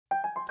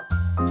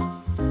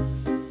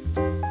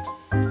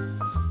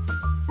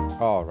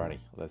Alrighty,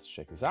 let's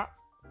check this out.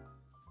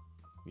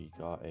 We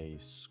got a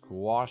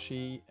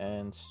squashy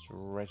and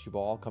stretchy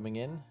ball coming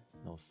in.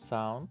 No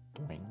sound.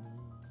 Boing.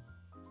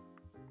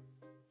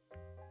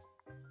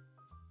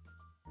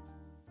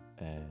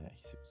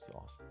 He's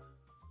exhausted.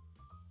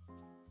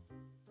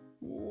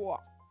 Whoa.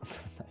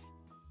 Nice.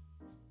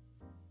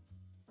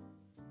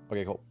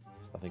 Okay, cool.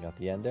 There's nothing at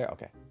the end there.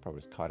 Okay, probably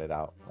just cut it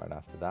out right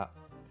after that.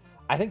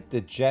 I think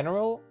the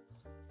general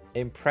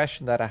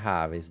impression that I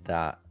have is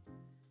that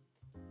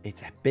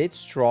it's a bit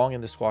strong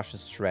in the squash and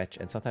stretch,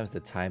 and sometimes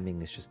the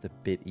timing is just a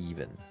bit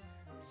even.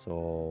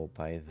 So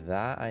by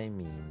that I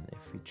mean,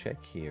 if we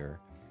check here,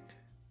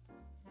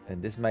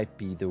 and this might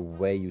be the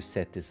way you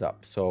set this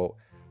up. So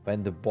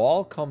when the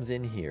ball comes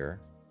in here,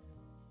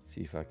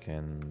 see if I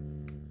can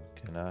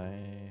it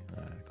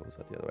goes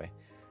out the other way.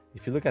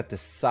 If you look at the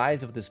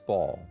size of this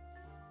ball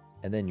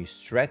and then you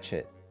stretch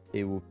it,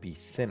 it would be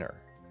thinner.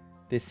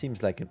 This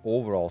seems like an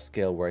overall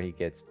scale where he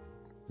gets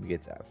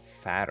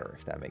fatter,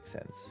 if that makes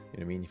sense. You know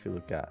what I mean? If you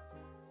look at,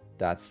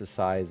 that's the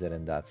size and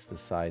then that's the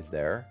size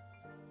there.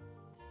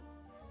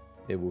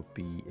 It would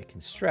be, it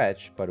can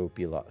stretch, but it would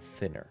be a lot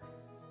thinner.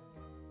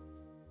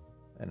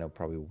 And I'll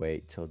probably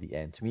wait till the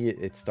end. To me,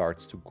 it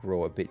starts to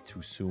grow a bit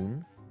too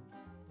soon.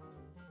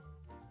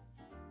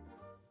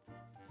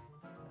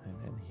 And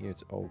then here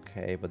it's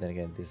okay, but then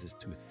again, this is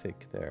too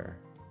thick there.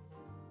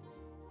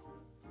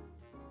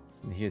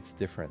 So here it's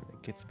different.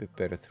 It gets a bit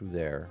better through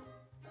there.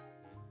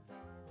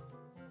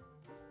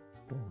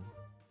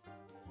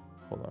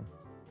 Hold on.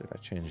 Did I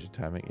change the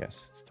timing?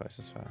 Yes, it's twice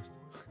as fast.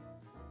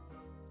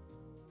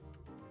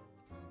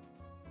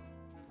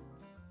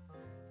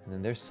 And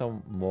then there's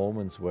some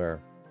moments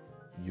where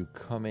you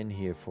come in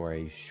here for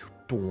a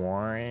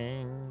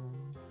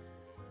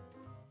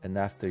and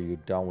after you're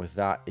done with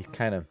that,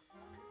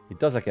 it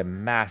does like a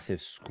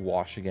massive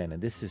squash again.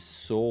 And this is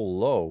so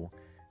low,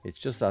 it's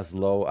just as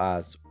low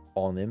as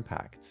on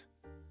impact,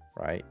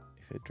 right?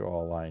 If I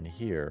draw a line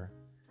here,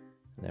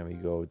 and then we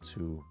go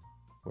to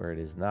where it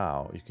is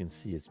now, you can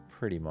see it's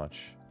pretty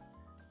much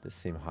the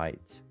same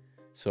height.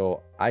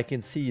 So I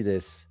can see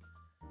this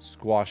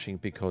squashing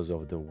because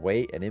of the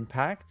weight and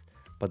impact,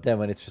 but then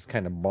when it's just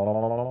kind of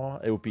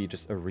it would be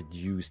just a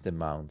reduced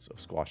amount of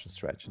squash and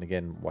stretch. And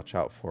again, watch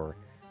out for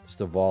just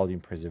the volume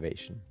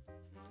preservation.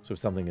 So if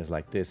something is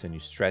like this and you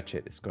stretch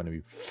it, it's going to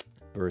be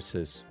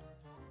versus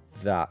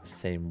that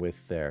same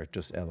width there,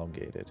 just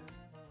elongated.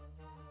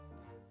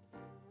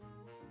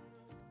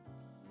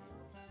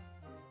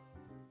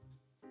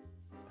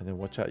 And then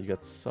watch out, you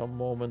got some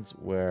moments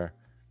where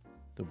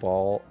the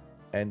ball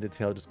and the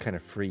tail just kind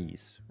of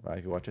freeze, right?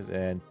 If you watch this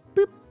and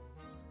boop.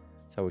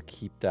 So I would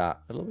keep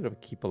that, a little bit of a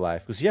keep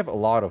alive, because you have a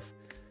lot of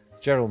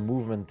general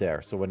movement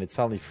there. So when it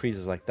suddenly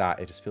freezes like that,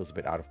 it just feels a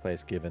bit out of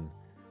place given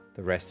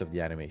the rest of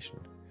the animation.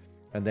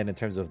 And then in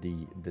terms of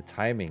the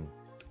timing,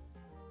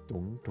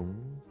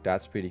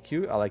 that's pretty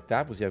cute. I like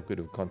that because you have good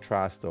of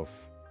contrast of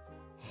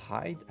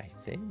height, I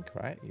think,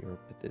 right? You're a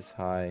bit this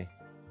high.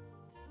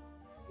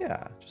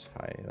 Yeah, just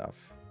high enough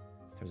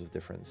in terms of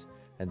difference.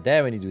 And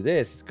then when you do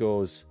this, it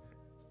goes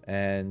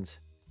and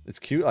it's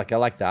cute. Like I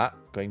like that,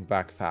 going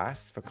back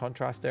fast for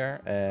contrast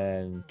there.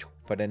 And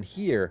but then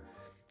here,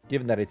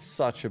 given that it's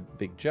such a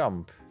big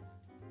jump,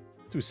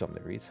 to some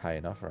degree, it's high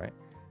enough, right?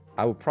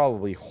 I would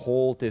probably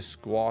hold this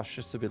squash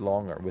just a bit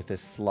longer with a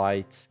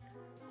slight,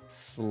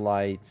 you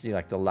know,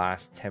 like the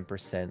last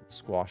 10%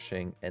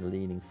 squashing and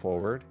leaning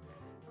forward.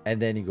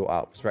 And then you go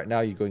out. So right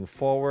now you're going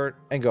forward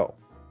and go.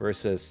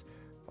 Versus,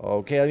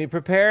 okay, let me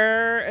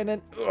prepare. And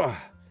then, ugh.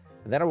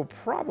 And then I will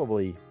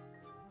probably,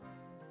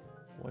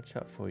 watch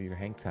out for your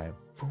hang time.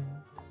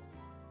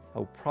 I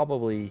will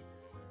probably,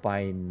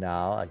 by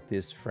now, like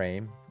this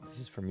frame, this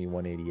is for me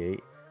 188.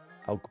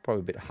 I'll go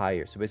probably a bit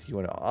higher. So basically you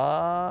want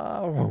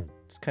to,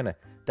 just kind of,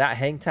 that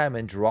hang time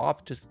and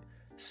drop, just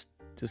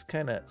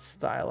kind of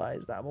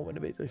stylize that moment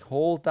a bit. Like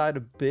hold that a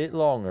bit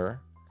longer,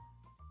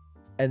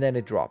 and then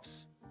it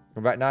drops.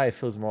 And right now it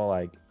feels more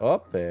like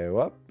up,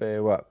 up, up.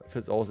 It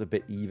feels always a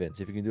bit even.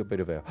 So if you can do a bit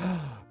of a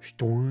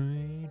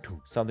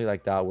something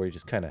like that, where you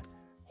just kind of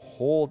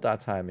hold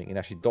that timing and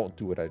actually don't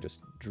do what I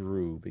just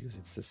drew because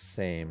it's the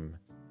same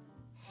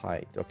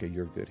height. Okay,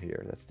 you're good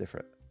here. That's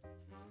different.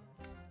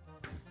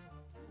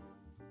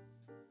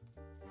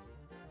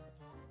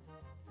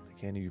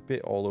 Again, you're a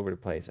bit all over the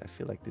place. I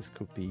feel like this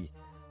could be,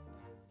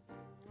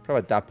 probably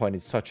at that point,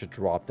 it's such a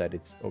drop that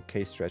it's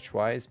okay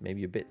stretch-wise,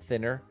 maybe a bit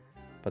thinner,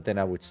 but then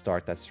I would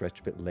start that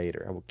stretch a bit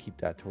later. I will keep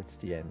that towards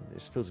the end.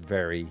 It feels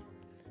very,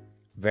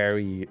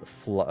 very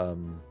flubber.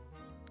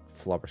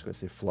 I was going to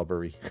say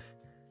flubbery.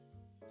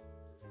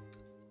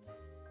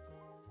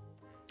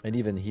 And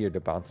even here, the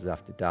bounces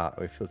after that,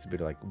 it feels a bit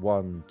like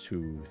 1,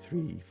 2,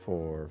 3,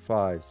 4,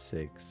 5,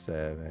 6,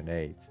 7,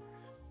 8.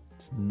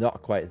 It's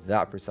not quite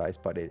that precise,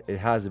 but it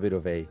has a bit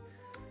of an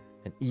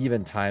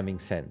even timing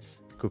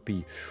sense. It could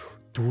be,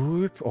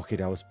 okay,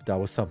 that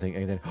was something,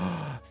 and then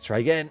let's try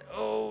again.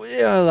 Oh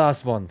yeah,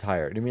 last one,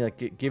 tired. I mean,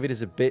 like give it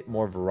as a bit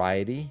more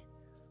variety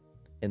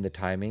in the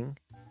timing.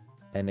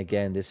 And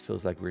again, this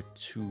feels like we're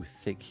too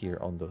thick here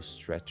on those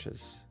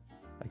stretches.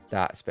 Like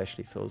that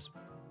especially feels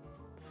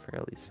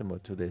fairly similar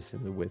to this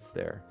in the width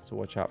there. So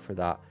watch out for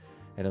that.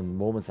 And in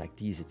moments like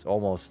these, it's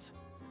almost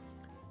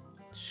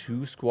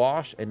too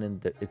squashed. And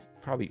then it's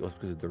probably also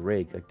because of the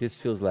rig. Like this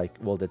feels like,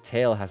 well, the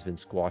tail has been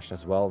squashed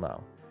as well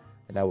now.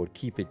 And I would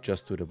keep it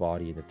just to the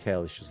body, and the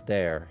tail is just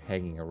there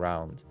hanging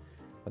around.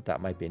 But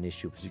that might be an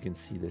issue because you can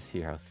see this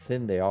here, how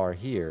thin they are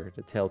here,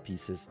 the tail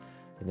pieces,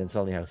 and then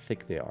suddenly how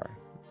thick they are.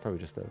 Probably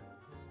just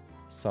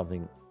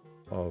something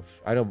of,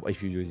 I don't know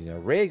if you're using a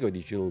rig or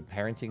the little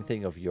parenting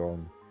thing of your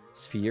own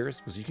spheres,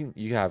 because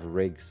you have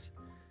rigs,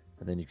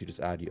 and then you could just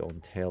add your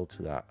own tail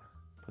to that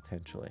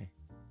potentially.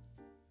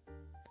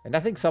 And I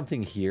think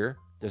something here,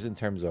 there's in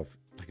terms of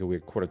like a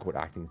weird quote unquote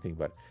acting thing,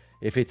 but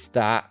if it's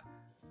that,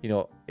 you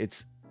know,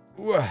 it's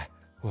like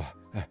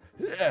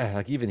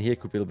even here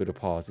could be a little bit of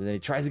pause, and then he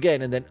tries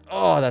again, and then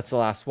oh, that's the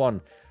last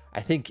one.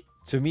 I think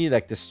to me,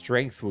 like the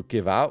strength will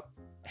give out,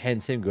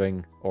 hence him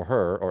going, or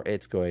her, or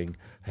it's going.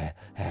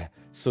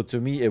 So to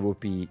me, it would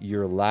be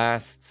your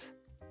last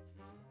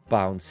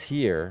bounce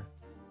here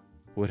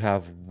would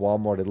have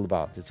one more little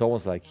bounce. It's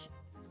almost like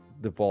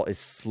the ball is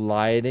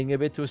sliding a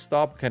bit to a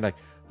stop, kind of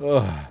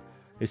like, ugh.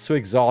 It's so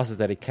exhausted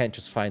that it can't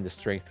just find the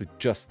strength to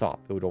just stop.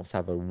 It would also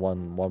have a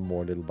one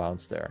more little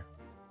bounce there.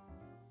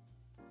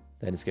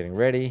 Then it's getting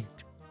ready.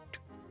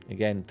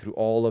 Again, through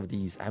all of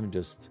these,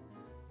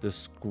 the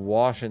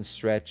squash and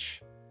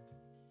stretch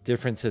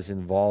differences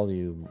in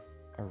volume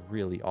are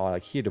really odd.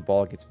 Like here, the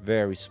ball gets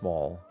very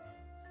small.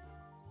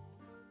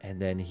 And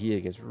then here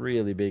it gets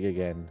really big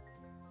again.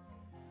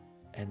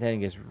 And then it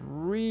gets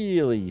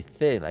really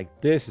thin. Like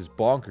this is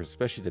bonkers,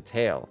 especially the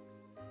tail.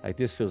 Like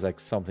this feels like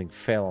something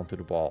fell onto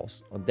the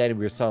balls. And then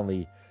we're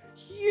suddenly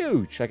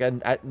huge. Like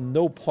at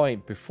no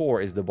point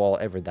before is the ball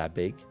ever that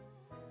big.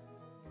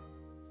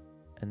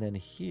 And then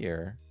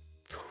here,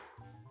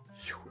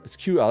 it's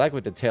cute. I like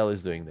what the tail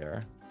is doing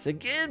there. It's like,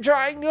 keep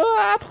trying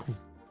up.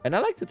 And I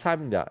like the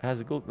timing that it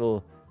has a good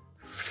little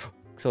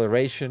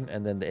acceleration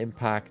and then the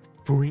impact.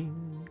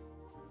 Boing.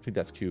 I think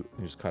that's cute.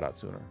 You just cut out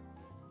sooner.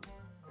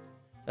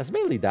 That's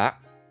mainly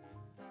that.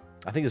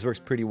 I think this works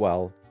pretty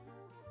well.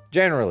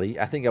 Generally,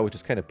 I think I would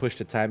just kind of push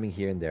the timing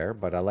here and there,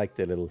 but I like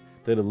the little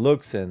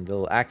looks and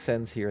little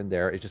accents here and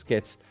there. It just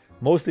gets,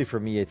 mostly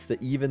for me, it's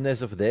the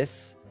evenness of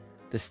this,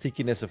 the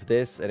stickiness of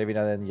this, and every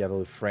now and then you have a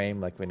little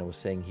frame, like when I was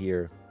saying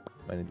here,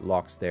 when it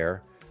locks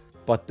there.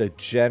 But the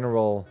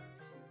general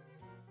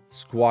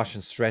squash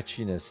and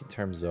stretchiness in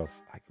terms of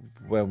like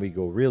when we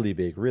go really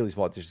big, really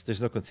small,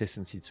 there's no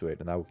consistency to it,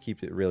 and I will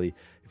keep it really,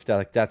 if that,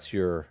 like that's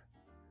your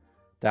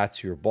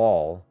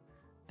ball,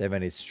 then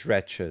when it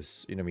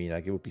stretches, you know what I mean,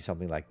 like it would be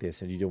something like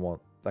this, and you don't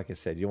want, like I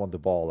said, you don't want the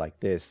ball like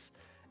this,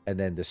 and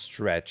then the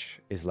stretch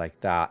is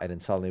like that, and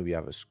then suddenly we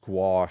have a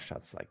squash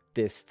that's like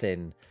this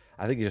thin.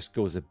 I think it just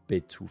goes a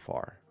bit too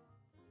far.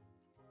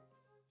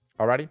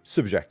 Alrighty,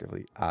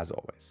 subjectively, as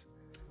always.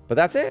 But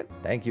that's it.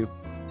 Thank you.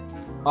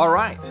 All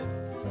right.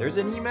 There's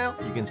an email.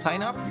 You can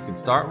sign up. You can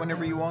start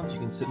whenever you want. You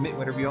can submit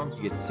whenever you want.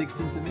 You get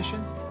 16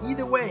 submissions.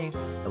 Either way,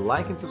 a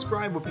like and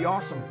subscribe would be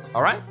awesome.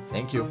 All right.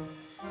 Thank you.